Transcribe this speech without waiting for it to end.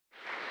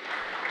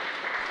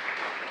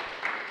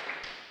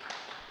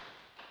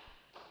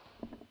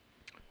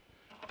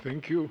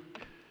Thank you.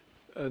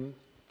 And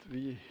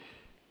we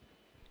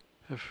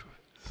have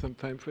some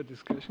time for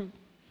discussion.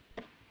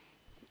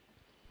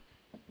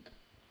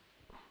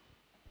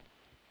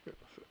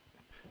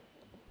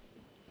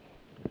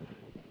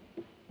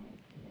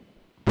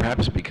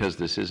 Perhaps because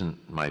this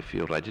isn't my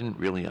field, I didn't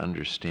really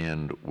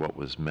understand what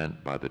was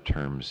meant by the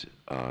terms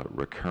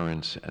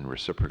recurrence and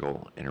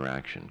reciprocal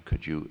interaction.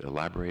 Could you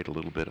elaborate a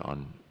little bit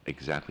on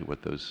exactly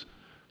what those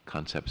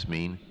concepts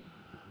mean?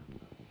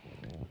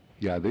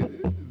 Yeah,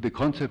 the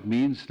concept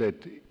means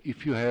that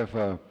if you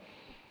have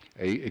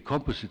a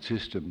composite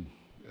system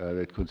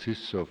that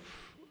consists of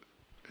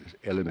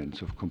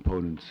elements, of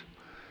components,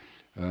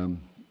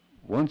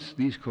 once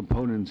these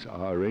components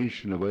are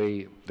arranged in a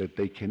way that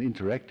they can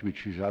interact with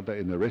each other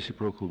in a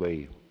reciprocal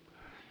way,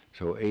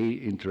 so A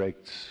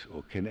interacts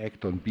or can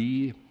act on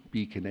B,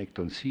 B can act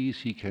on C,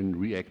 C can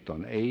react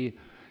on A,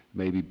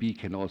 maybe B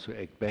can also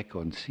act back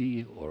on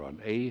C or on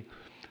A.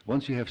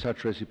 Once you have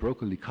such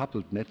reciprocally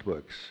coupled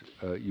networks,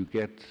 you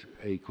get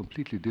a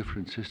completely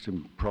different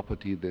system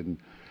property than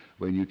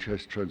when you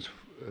just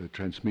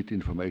transmit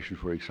information,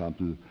 for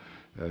example,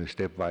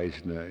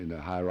 stepwise in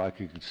a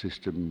hierarchical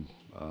system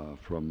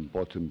from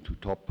bottom to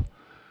top,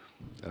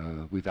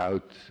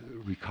 without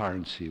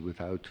recurrency,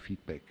 without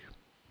feedback.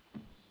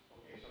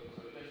 Okay, so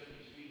it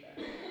just means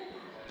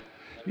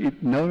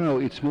feedback. No,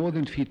 it's more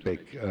than feedback.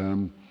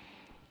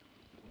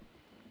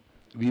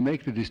 We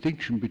make the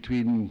distinction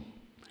between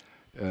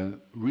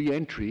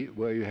re-entry,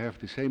 where you have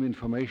the same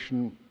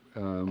information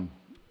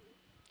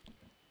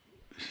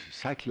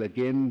cycle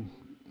again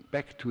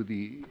back to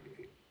the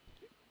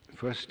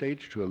first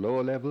stage, to a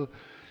lower level,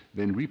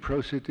 then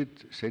reprocess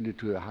it, send it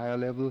to a higher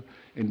level,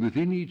 and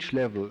within each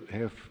level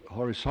have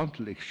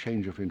horizontal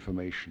exchange of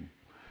information.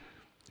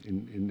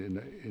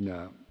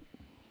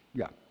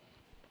 Yeah,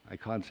 I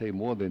can't say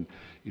more than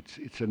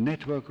it's a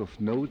network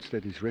of nodes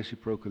that is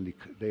reciprocally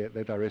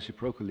that are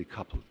reciprocally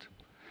coupled,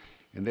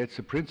 and that's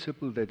a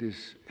principle that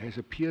has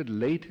appeared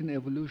late in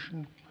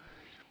evolution.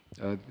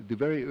 The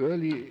very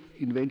early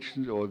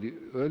inventions or the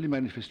early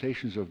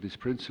manifestations of this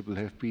principle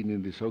have been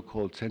in the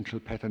so-called central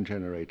pattern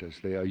generators.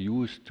 They are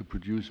used to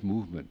produce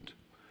movement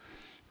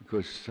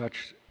because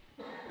such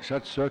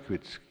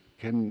circuits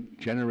can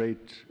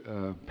generate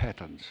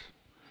patterns,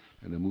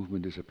 and a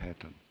movement is a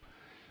pattern.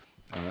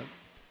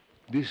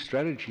 This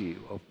strategy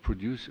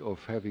of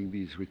having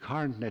these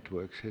recurrent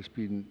networks has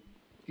been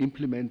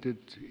implemented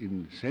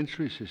in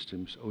sensory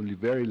systems only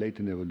very late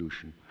in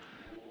evolution.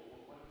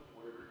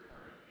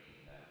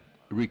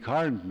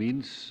 Recurrent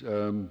means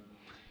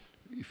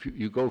if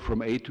you go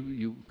from A to,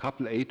 you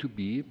couple A to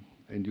B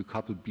and you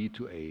couple B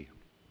to A.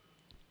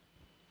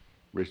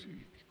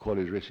 Call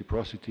it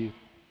reciprocity.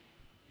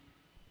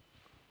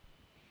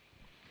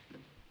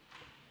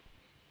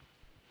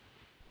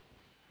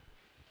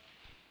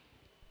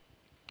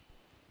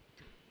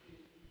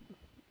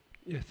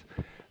 Yes.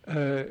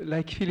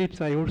 Like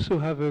Philip's, I also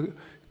have a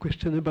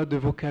question about the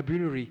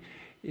vocabulary.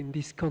 In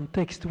this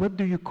context, what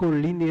do you call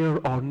linear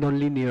or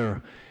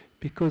nonlinear?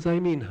 Because I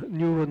mean,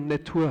 neural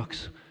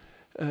networks,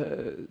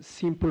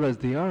 simple as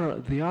they are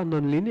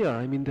nonlinear.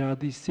 I mean, there are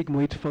these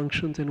sigmoid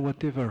functions and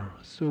whatever.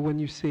 So when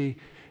you say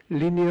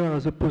linear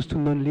as opposed to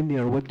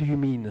nonlinear, what do you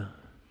mean?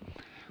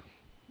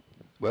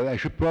 Well, I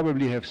should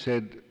probably have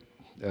said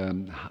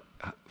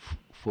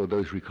for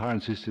those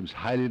recurrent systems,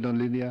 highly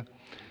nonlinear,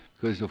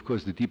 because of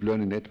course the deep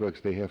learning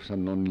networks, they have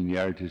some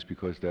nonlinearities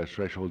because they're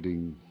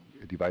thresholding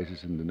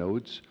devices in the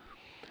nodes.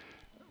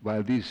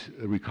 While these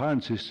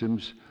recurrent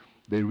systems,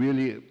 they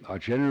really are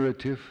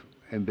generative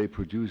and they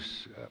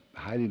produce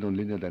highly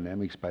nonlinear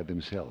dynamics by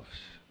themselves.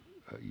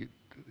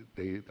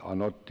 They are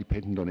not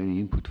dependent on any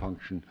input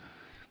function.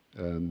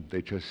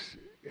 They just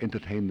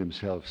entertain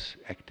themselves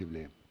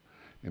actively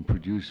and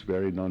produce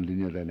very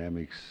nonlinear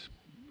dynamics.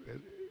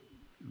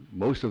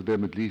 Most of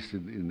them, at least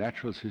in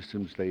natural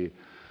systems, they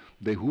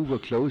hover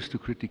close to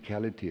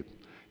criticality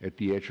at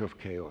the edge of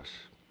chaos.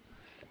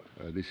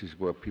 This is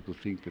where people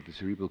think that the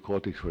cerebral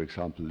cortex, for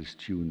example, is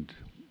tuned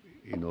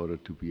in order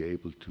to be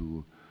able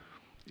to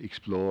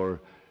explore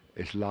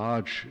as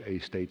large a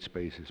state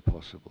space as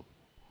possible.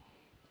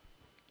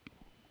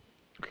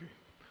 Okay,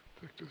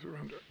 take this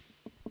around.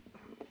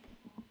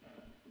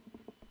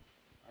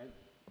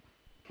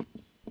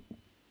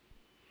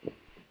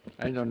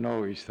 I don't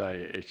know if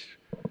it's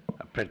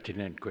a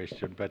pertinent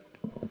question, but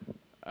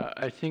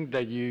I think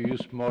that you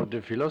use more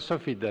the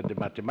philosophy than the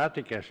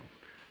mathematics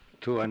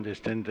to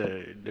understand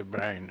the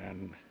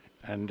brain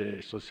and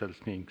the social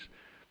things,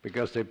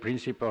 because the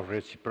principle of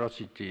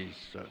reciprocity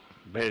is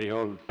very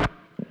old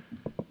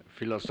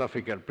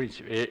philosophical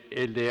principle.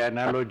 The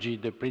analogy,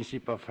 the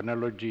principle of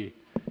analogy,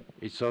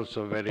 is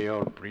also very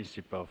old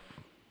principle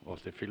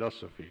of the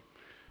philosophy.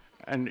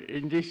 And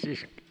in this,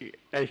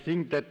 I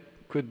think that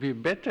could be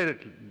better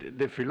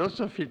the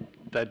philosophy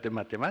than the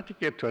mathematics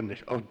to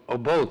understand, or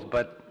both.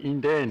 But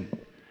in the end,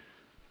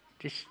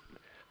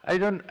 I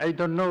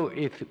don't know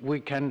if we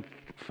can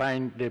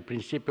find the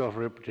principle of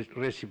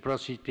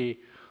reciprocity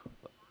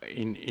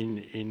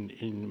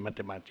in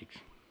mathematics.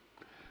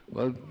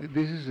 Well,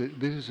 this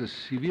is a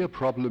severe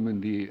problem in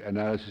the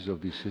analysis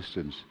of these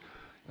systems.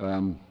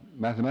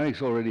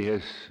 Mathematics already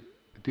has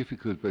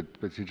difficult,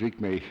 but Cedric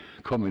may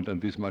comment on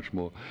this much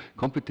more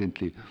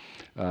competently.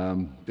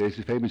 There's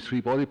the famous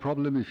three-body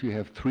problem. If you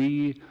have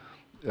three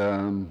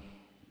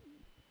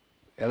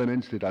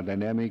elements that are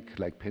dynamic,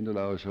 like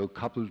pendula or so,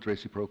 coupled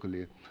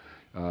reciprocally,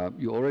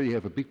 you already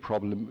have a big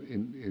problem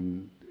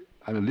in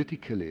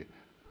analytically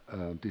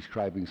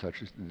describing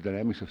the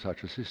dynamics of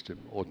such a system,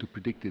 or to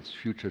predict its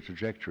future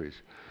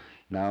trajectories.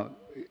 Now,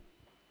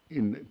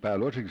 in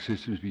biological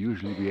systems,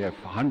 we have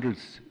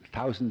hundreds,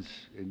 thousands,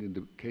 and in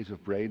the case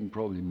of brain,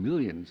 probably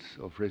millions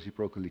of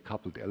reciprocally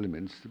coupled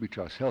elements, which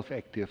are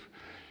self-active,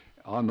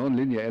 are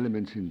nonlinear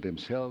elements in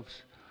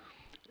themselves,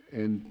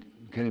 and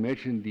you can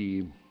imagine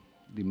the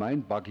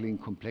mind-boggling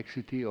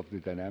complexity of the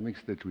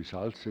dynamics that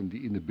results in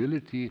the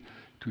inability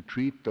to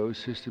treat those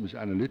systems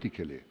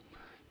analytically,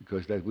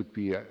 because that would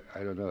be,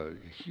 I don't know,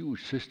 a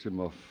huge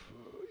system of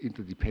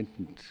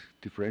interdependent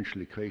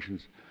differential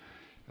equations.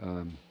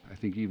 I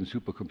think even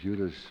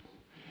supercomputers.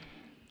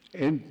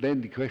 And then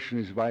the question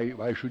is,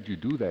 why should you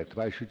do that?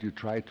 Why should you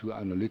try to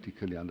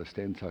analytically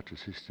understand such a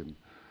system?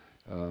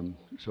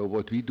 So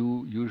what we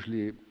do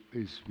usually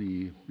is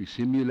we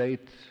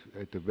simulate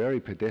at a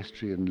very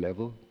pedestrian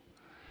level,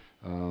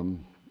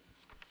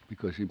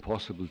 because it's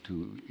impossible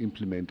to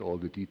implement all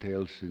the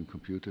details in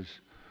computers.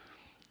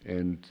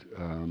 And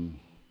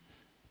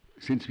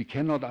since we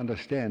cannot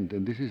understand,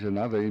 and this is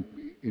another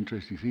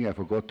interesting thing, I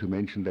forgot to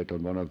mention that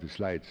on one of the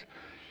slides,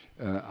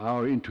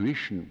 our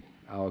intuition,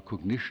 our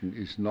cognition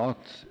is not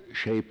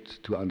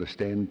shaped to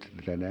understand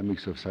the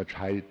dynamics of such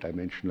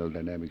high-dimensional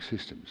dynamic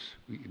systems.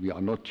 We are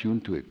not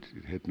tuned to it.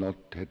 It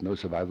had no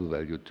survival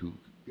value to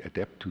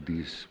adapt to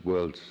these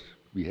worlds.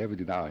 We have it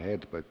in our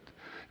head, but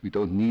we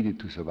don't need it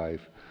to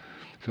survive.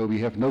 So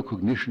we have no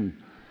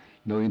cognition,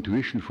 no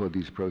intuition for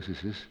these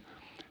processes,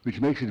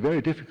 which makes it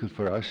very difficult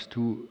for us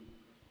to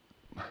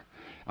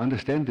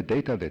understand the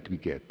data that we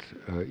get.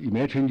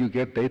 Imagine you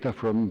get data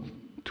from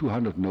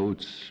 200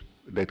 nodes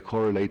that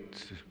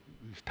correlate,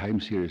 time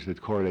series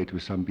that correlate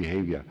with some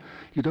behavior.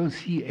 You don't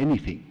see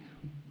anything.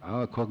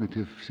 Our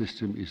cognitive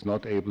system is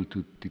not able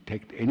to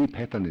detect any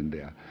pattern in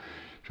there.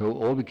 So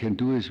all we can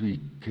do is we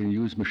can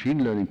use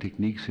machine learning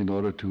techniques in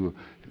order to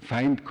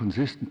find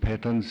consistent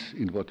patterns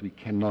in what we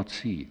cannot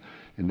see,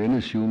 and then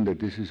assume that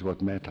this is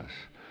what matters.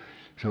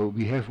 So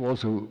we have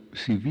also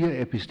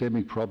severe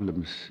epistemic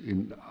problems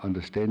in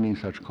understanding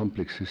such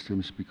complex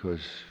systems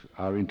because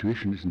our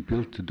intuition isn't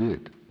built to do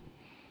it.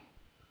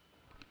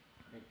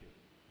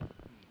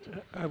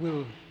 I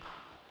will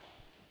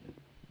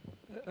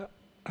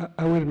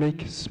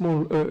make a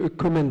small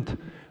comment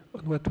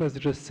on what was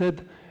just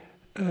said.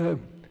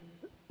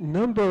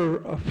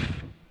 Number of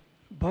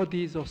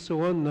bodies or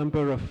so on,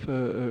 number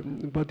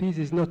of bodies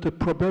is not a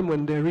problem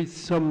when there is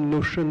some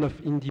notion of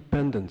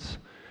independence.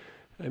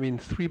 I mean,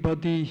 three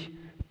bodies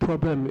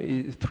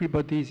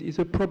is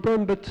a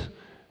problem, but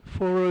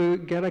for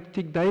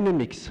galactic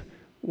dynamics,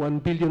 1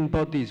 billion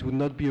bodies would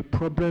not be a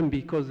problem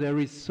because there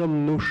is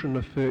some notion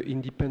of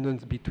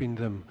independence between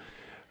them.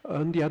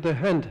 On the other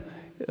hand,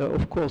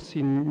 of course,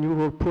 in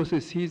neural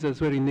processes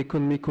as well in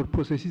economical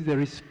processes,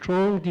 there is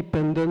strong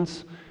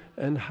dependence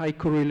and high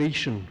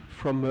correlation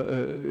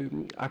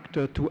from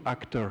actor to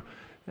actor.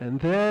 And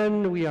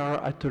then we are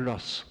at a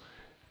loss.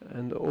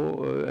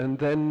 And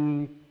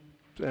then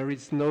there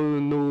is no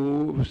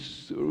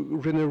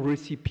general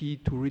recipe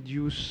to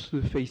reduce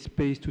the phase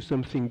space to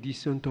something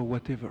decent or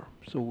whatever.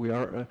 So we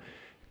are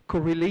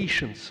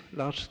correlations,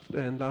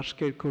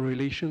 large-scale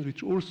correlations,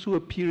 which also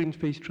appear in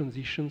phase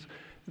transitions,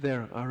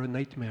 there are a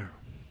nightmare.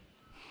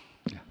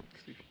 Yeah.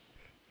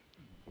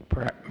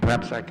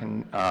 Perhaps I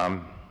can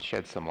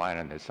shed some light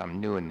on this. I'm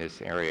new in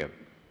this area.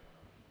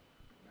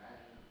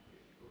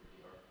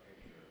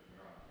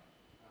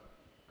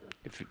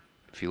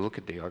 If you look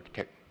at the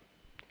architecture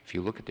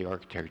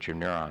of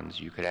neurons,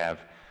 you could have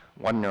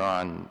one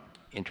neuron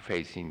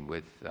interfacing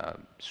with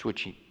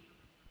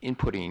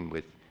inputting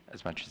with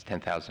as much as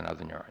 10,000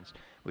 other neurons,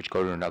 which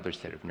go to another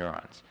set of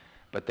neurons.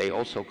 But they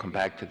also come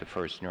back to the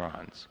first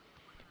neurons.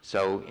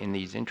 So in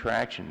these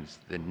interactions,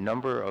 the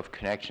number of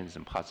connections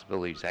and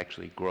possibilities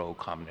actually grow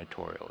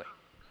combinatorially.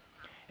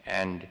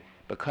 And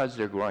because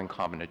they're growing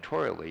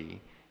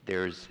combinatorially,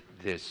 there's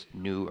this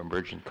new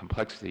emergent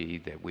complexity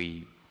that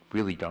we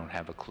really don't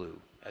have a clue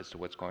as to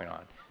what's going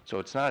on. So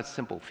it's not a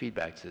simple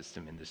feedback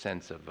system in the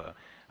sense of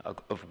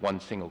one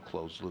single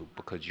closed loop,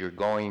 because you're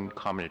going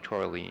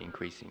combinatorially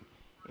increasing.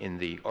 In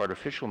the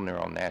artificial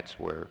neural nets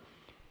where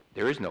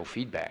there is no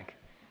feedback,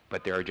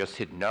 but there are just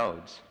hidden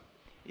nodes,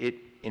 it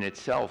in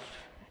itself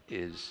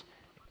is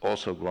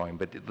also growing.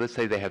 But let's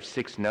say they have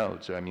 6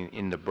 nodes. So, I mean,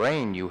 in the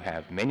brain you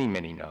have many,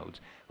 many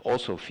nodes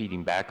also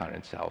feeding back on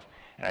itself.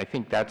 And I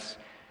think that's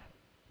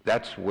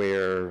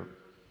where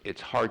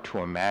it's hard to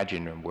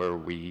imagine and where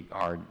we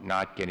are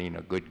not getting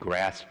a good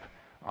grasp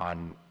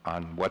on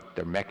what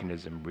the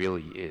mechanism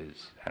really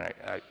is. And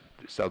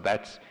so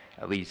that's,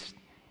 at least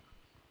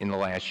in the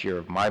last year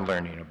of my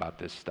learning about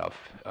this stuff,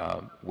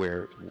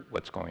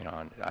 what's going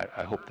on.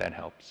 I hope that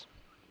helps.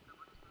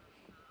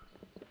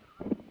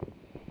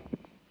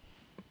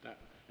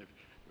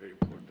 Very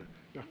important.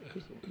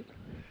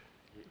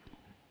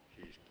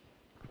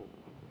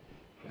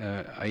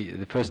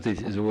 The first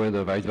is a word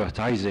of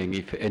advertising.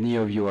 If any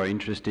of you are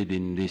interested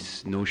in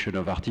this notion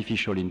of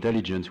artificial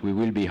intelligence, we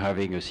will be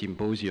having a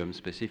symposium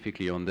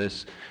specifically on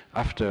this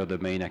after the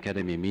main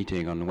academy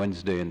meeting on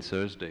Wednesday and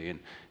Thursday, and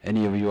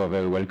any of you are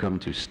very welcome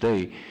to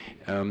stay.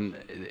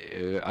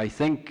 I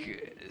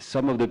think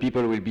some of the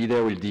people will be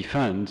there will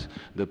defend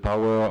the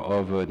power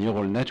of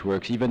neural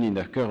networks, even in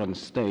their current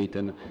state,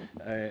 and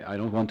I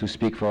don't want to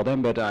speak for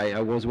them, but I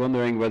was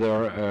wondering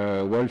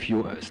whether, Wolf,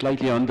 you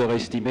slightly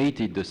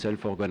underestimated the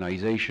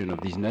self-organization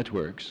of these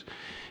networks,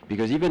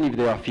 because even if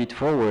they are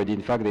feed-forward,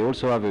 in fact, they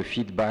also have a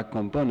feedback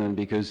component,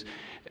 because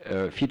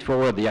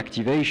feed-forward, the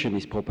activation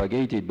is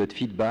propagated, but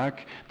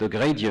feedback, the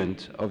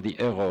gradient of the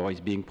error is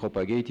being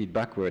propagated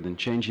backward and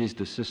changes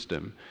the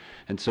system.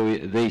 And so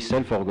they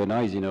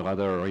self-organize in a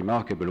rather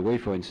remarkable way.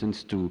 For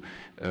instance, to,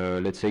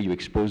 let's say you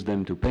expose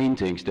them to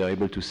paintings, they're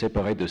able to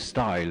separate the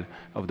style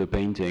of the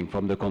painting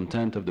from the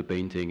content of the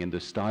painting, and the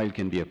style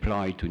can be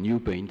applied to new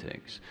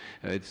paintings.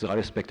 It's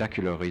rather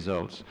spectacular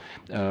results.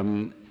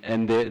 And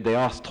there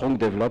are strong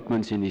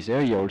developments in this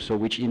area also,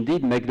 which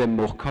indeed make them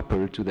more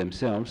coupled to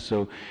themselves.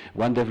 So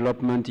one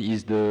development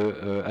is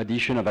the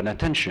addition of an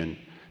attention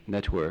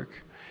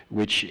network,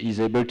 which is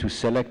able to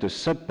select a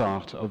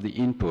subpart of the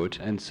input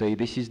and say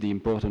this is the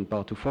important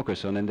part to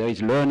focus on, and there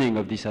is learning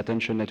of this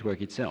attention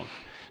network itself.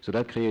 So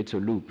that creates a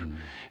loop.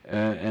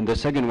 And the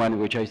second one,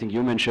 which I think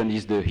you mentioned,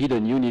 is the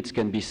hidden units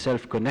can be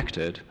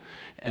self-connected,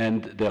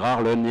 and there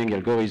are learning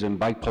algorithms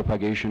by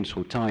propagation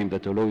through time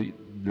that allow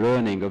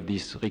learning of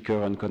these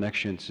recurrent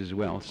connections as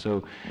well.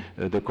 So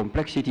the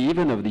complexity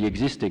even of the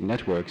existing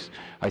networks,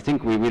 I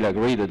think we will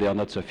agree that they are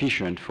not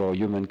sufficient for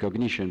human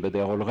cognition, but they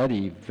are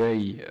already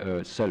very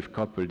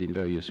self-coupled in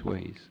various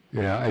ways.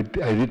 Yeah, I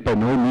did by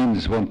no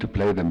means want to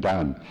play them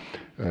down.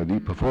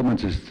 The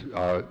performances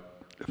are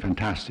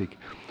fantastic,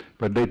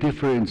 but they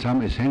differ in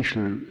some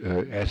essential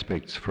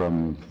aspects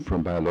from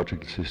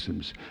biological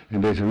systems.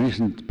 And there's a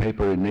recent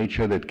paper in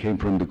Nature that came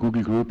from the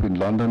Google group in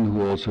London,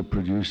 who also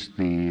produced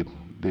the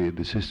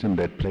system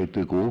that played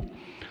the Go.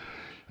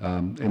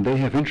 And they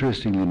have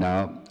interestingly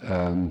now,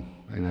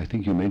 and I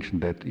think you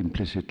mentioned that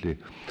implicitly,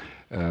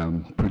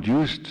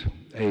 produced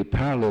a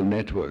parallel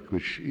network,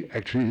 which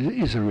actually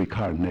is a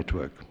recurrent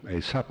network,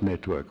 a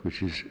sub-network,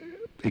 which is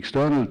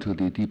external to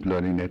the deep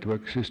learning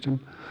network system,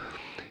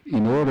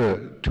 in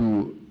order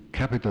to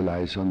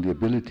capitalize on the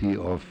ability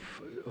of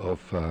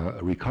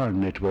recurrent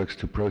networks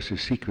to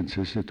process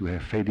sequences, to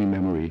have fading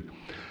memory,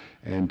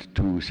 and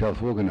to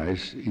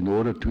self-organize in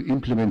order to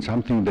implement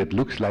something that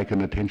looks like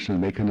an attentional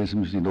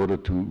mechanism in order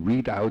to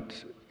read out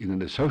in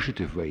an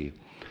associative way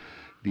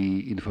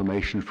the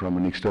information from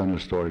an external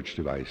storage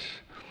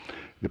device.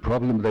 The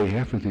problem they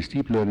have with these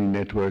deep learning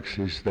networks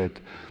is that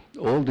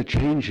all the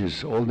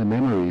changes, all the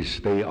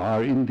memories, they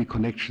are in the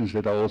connections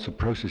that are also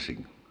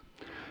processing,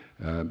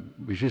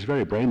 which is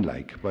very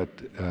brain-like, but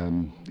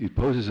it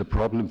poses a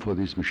problem for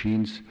these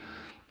machines,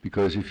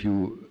 because if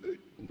you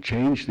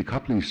change the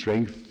coupling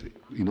strength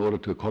in order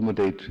to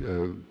accommodate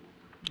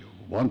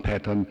one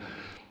pattern,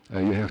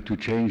 you have to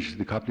change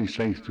the coupling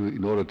strength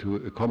in order to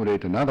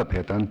accommodate another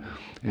pattern,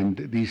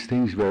 and these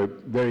things will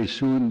very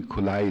soon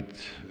collide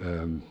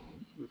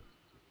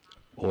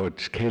or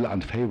scale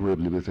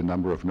unfavorably with the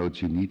number of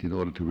nodes you need in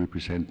order to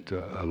represent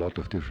a lot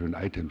of different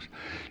items.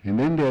 And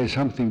then there is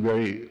something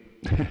very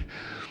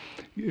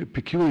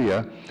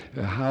peculiar,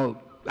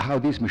 how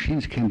these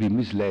machines can be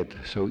misled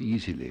so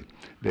easily.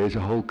 There's a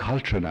whole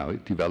culture now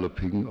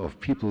developing of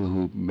people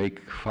who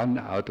make fun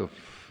out of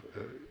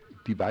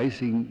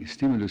devising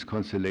stimulus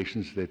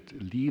constellations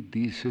that lead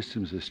these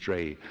systems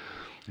astray.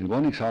 And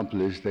one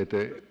example is that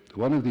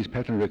one of these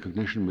pattern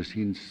recognition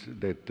machines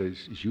that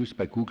is used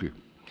by Google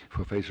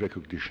for face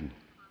recognition,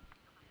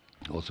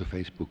 also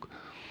Facebook,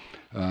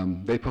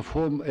 they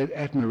perform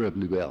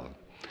admirably well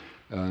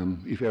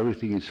if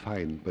everything is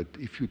fine. But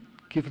if you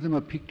give them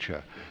a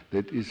picture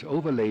that is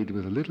overlaid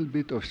with a little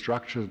bit of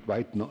structured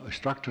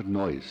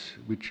noise,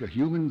 which a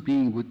human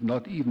being would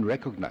not even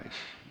recognize,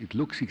 it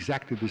looks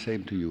exactly the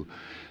same to you,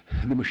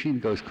 the machine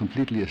goes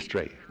completely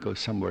astray, goes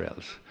somewhere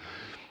else.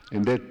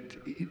 And that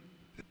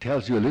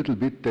tells you a little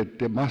bit that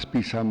there must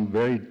be some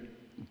very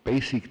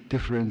basic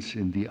difference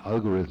in the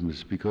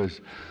algorithms, because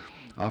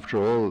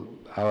after all,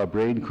 our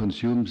brain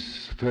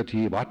consumes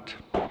 30 watt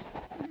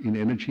in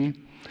energy,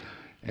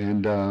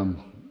 and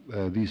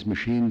these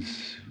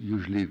machines,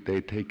 usually they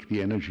take the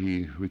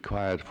energy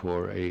required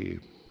for a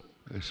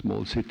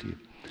small city.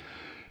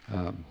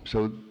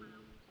 So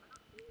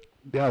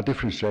there are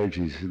different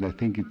strategies, and I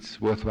think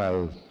it's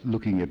worthwhile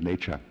looking at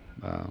nature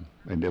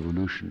and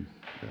evolution.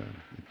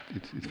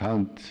 It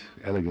found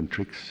elegant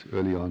tricks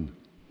early on.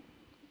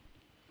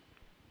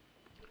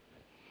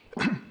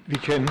 We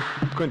can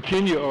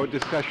continue our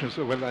discussions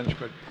over lunch,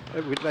 but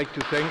I would like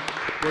to thank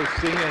both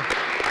Singer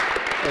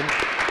and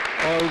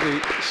all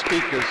the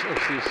speakers of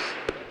this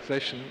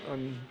session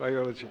on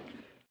biology.